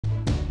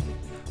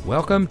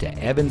Welcome to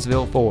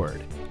Evansville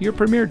Ford, your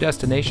premier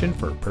destination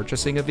for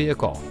purchasing a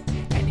vehicle.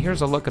 And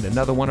here's a look at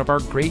another one of our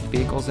great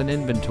vehicles in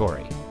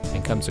inventory,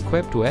 and comes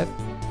equipped with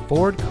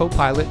Ford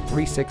Co-Pilot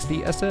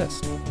 360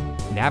 Assist,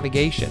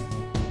 navigation,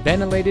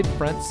 ventilated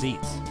front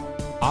seats,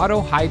 auto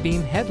high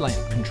beam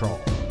headlamp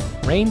control,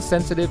 rain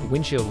sensitive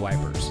windshield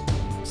wipers,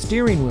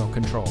 steering wheel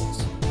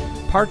controls,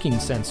 parking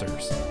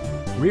sensors,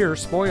 rear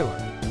spoiler,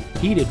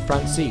 heated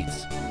front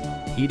seats,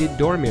 heated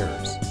door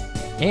mirrors,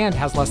 and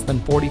has less than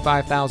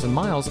 45,000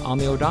 miles on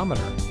the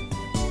odometer.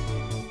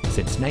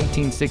 Since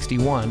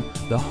 1961,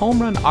 the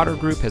Home Run Auto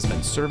Group has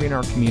been serving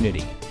our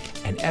community,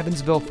 and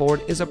Evansville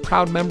Ford is a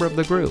proud member of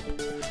the group.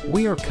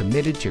 We are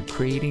committed to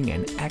creating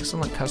an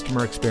excellent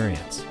customer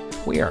experience.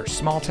 We are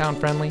small town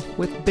friendly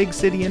with big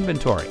city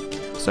inventory,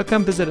 so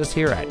come visit us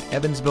here at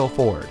Evansville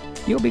Ford.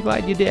 You'll be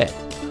glad you did.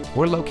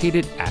 We're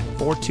located at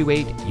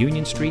 428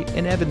 Union Street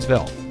in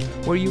Evansville,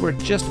 where you are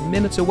just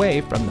minutes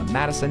away from the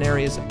Madison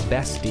area's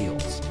best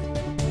deals.